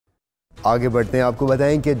आगे बढ़ते हैं, आपको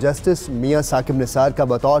बताएं कि जस्टिस मियां साकिब निसार का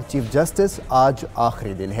बतौर चीफ जस्टिस आज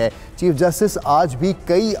आखिरी दिन है। चीफ जस्टिस आज भी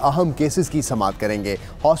कई अहम केसेस की समाअत करेंगे।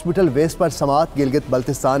 हॉस्पिटल वेस्ट पर समाअत, गिलगित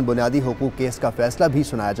बल्तिस्तान बुनियादी हुकूक केस का फैसला भी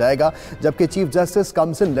सुनाया जाएगा, जबकि चीफ जस्टिस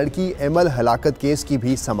कमसिन लड़की एमल हलाकत केस की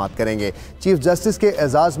भी समाअत करेंगे। चीफ जस्टिस के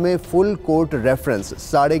एजाज में फुल कोर्ट रेफरेंस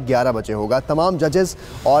 11:30 बजे होगा। तमाम जजेस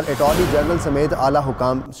और अटॉर्नी जनरल समेत आला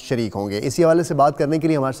हुकाम शरीक होंगे। इसी हवाले से बात करने के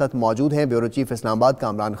लिए हमारे साथ मौजूद हैं ब्यूरो चीफ इस्लामाबाद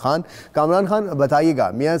कामरान खान। कामरान खान, बताइएगा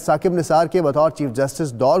मियां साकिब निसार के बतौर चीफ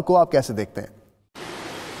जस्टिस दौर को आप कैसे देखते हैं?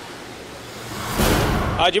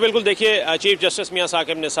 जी बिल्कुल, देखिए चीफ जस्टिस मियां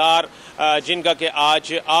साकिब निसार जिनका कि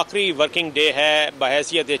आज आखिरी वर्किंग डे है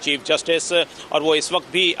बहैसियत चीफ जस्टिस, और वो इस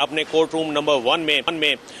वक्त भी अपने कोर्ट रूम नंबर 1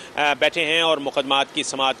 में बैठे हैं और मुकदमात की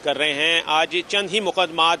समाअत कर रहे हैं। आज चंद ही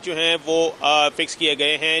मुकदमात जो हैं वो फिक्स किए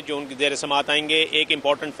गए हैं जो उनकी देर समाअत आएंगे। एक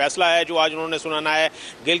इम्पॉर्टेंट फैसला है जो आज उन्होंने सुनाना है,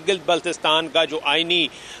 गिलगित बल्तिस्तान का जो आइनी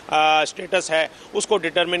स्टेटस है उसको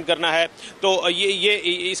डिटरमिन करना है। तो ये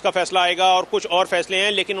इसका फैसला आएगा और कुछ और फैसले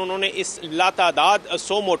हैं, लेकिन उन्होंने इस लातादाद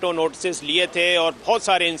 100 मोटो नोटिस लिए थे और बहुत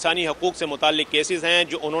सारे इंसानी हकूक से मुताल्लिक केसेस हैं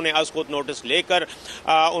जो उन्होंने आज खुद नोटिस लेकर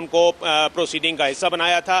उनको प्रोसीडिंग का हिस्सा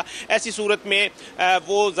बनाया था। ऐसी सूरत में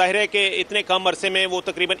वो ज़ाहिर के इतने कम अरसे में वो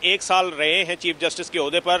तकरीबन 1 साल रहे हैं चीफ जस्टिस के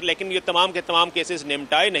ओहदे पर, लेकिन ये तमाम के तमाम केसेस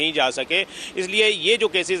निपटाए नहीं जा सके। इसलिए ये जो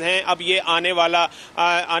केसेस हैं अब ये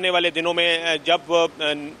आने वाले दिनों में जब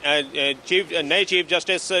नए चीफ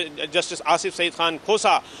जस्टिस आसिफ सईद खान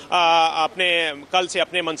खोसा अपने कल से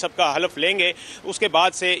अपने मनसब का हलफ लेंगे, उसके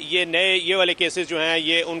बाद से ये वाले केसेस जो हैं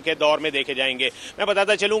ये उनके दौर में देखे जाएंगे। मैं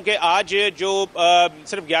बताता चलूं कि आज जो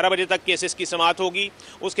सिर्फ 11 बजे तक केसेस की समाअत होगी,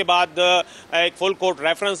 उसके बाद एक फुल कोर्ट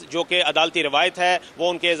रेफरेंस जो कि अदालती रवायत है वो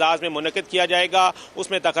उनके एजाज में मुनक़िद किया जाएगा।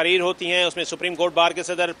 उसमें तकरीर होती हैं, उसमें सुप्रीम कोर्ट बार के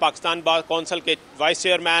सदर, पाकिस्तान बार कौंसिल के वाइस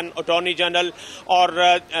चेयरमैन, अटॉर्नी जनरल और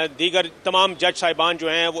दीगर तमाम जज साहिबान जो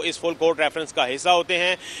हैं वो इस फुल कोर्ट रेफरेंस का हिस्सा होते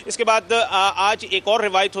हैं। इसके बाद आज एक और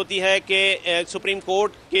रिवायत होती है कि सुप्रीम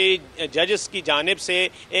कोर्ट के जजेस की जानिब से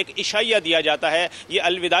एक इशाइया दिया जाता है। ये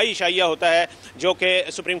अलविदाई इशाइया होता है जो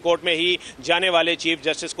कि सुप्रीम कोर्ट में ही जाने वाले चीफ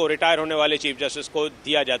जस्टिस को, रिटायर होने वाले चीफ जस्टिस को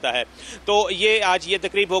दिया जाता है। तो ये आज ये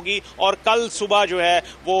तकरीब होगी और कल सुबह जो है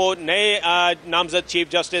वो नए नामजद चीफ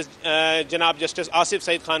जस्टिस जनाब जस्टिस आसिफ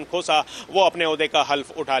सईद खान खोसा वो अपने ओहदे का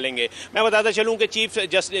हल्फ उठा लेंगे। मैं बताता चलूं कि चीफ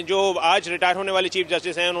जस्टिस जो आज रिटायर होने वाले चीफ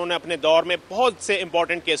जस्टिस हैं उन्होंने अपने दौर में बहुत से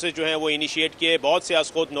इंपॉर्टेंट केसेस जो हैं वो इनिशिएट किए, बहुत से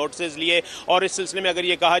असखुद नोटिस लिए, और इस सिलसिले में अगर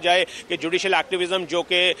ये कहा जाए कि जुडिशल एक्टिविज्म जो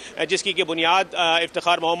कि जिसकी की बुनियाद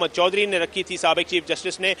इफ्तिखार मोहम्मद चौधरी ने रखी थी साबिक चीफ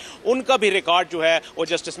जस्टिस ने, उनका भी रिकॉर्ड जो है वो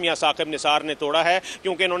जस्टिस मियां साकिब निसार ने तोड़ा है,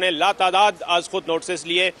 क्योंकि इन्होंने लातादाद आज खुद नोटिस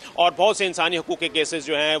लिए और बहुत से इंसानी हकूक के केसेस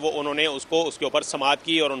जो हैं वो उन्होंने उसके ऊपर समाअत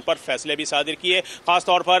की और उन पर फैसले भी सादिर किए।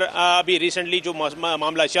 खासतौर पर अभी रिसेंटली जो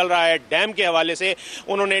मामला चल रहा है डैम के हवाले से,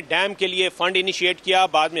 उन्होंने डैम के लिए फंड इनिशिएट किया,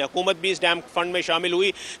 बाद में हुकूमत भी इस डैम फंड में शामिल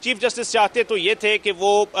हुई। चीफ जस्टिस चाहते तो ये थे कि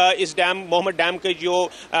वो इस मोहम्मद डैम की जो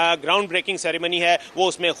ग्राउंड ब्रेकिंग सेरेमनी है वो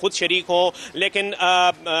उसमें खुद शरीक हों, लेकिन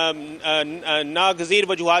नागजीर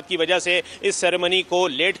वजूहात की वजह से इस सेरेमनी को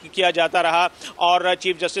लेट किया जाता रहा और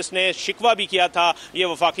चीफ जस्टिस ने शिकवा भी किया था ये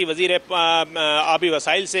वफाकी वजीर आबी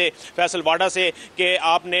वसाइल से, फैसल वाडा से, कि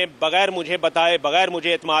आपने बगैर मुझे बताए, बगैर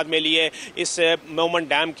मुझे एतमाद में लिए इस मोहम्मद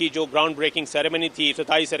डैम की जो ग्राउंड ब्रेकिंग सेरेमनी थी,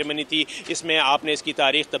 इफ्तिताही सेरेमनी थी, इसमें आपने इसकी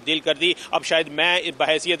तारीख तब्दील कर दी। अब शायद मैं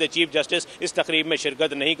बहैसियत चीफ जस्टिस इस तकरीब में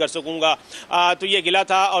शिरकत नहीं कर सकूंगा। तो ये गिला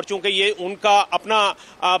था, और चूंकि ये उनका अपना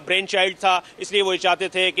ब्रेन चाइल्ड था इसलिए वो चाहते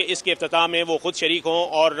थे कि इसके इफ्तिताह में वो खुद शरीक हों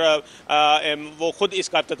और वो खुद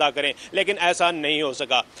इसका इफ्तिताह करें, लेकिन ऐसा नहीं हो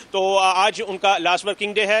सका। तो आज उनका लास्ट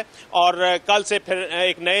वर्किंग डे है और कल से फिर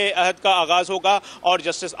एक नए अहद का आगाज़ होगा और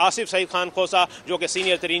जस्टिस आसिफ सईद खान खोसा जो कि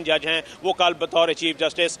सीनियर तरीन जज हैं वो कल बतौर चीफ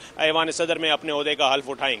जस्टिस ऐवान सदर में अपने ओहदे का हल्फ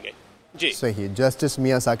उठाएंगे। जी सही, जस्टिस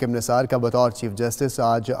मियां साकिब निसार का बतौर चीफ जस्टिस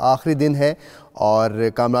आज आखिरी दिन है और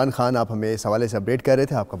कामरान खान आप हमें इस हवाले से अपडेट कर रहे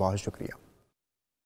थे, आपका बहुत शुक्रिया।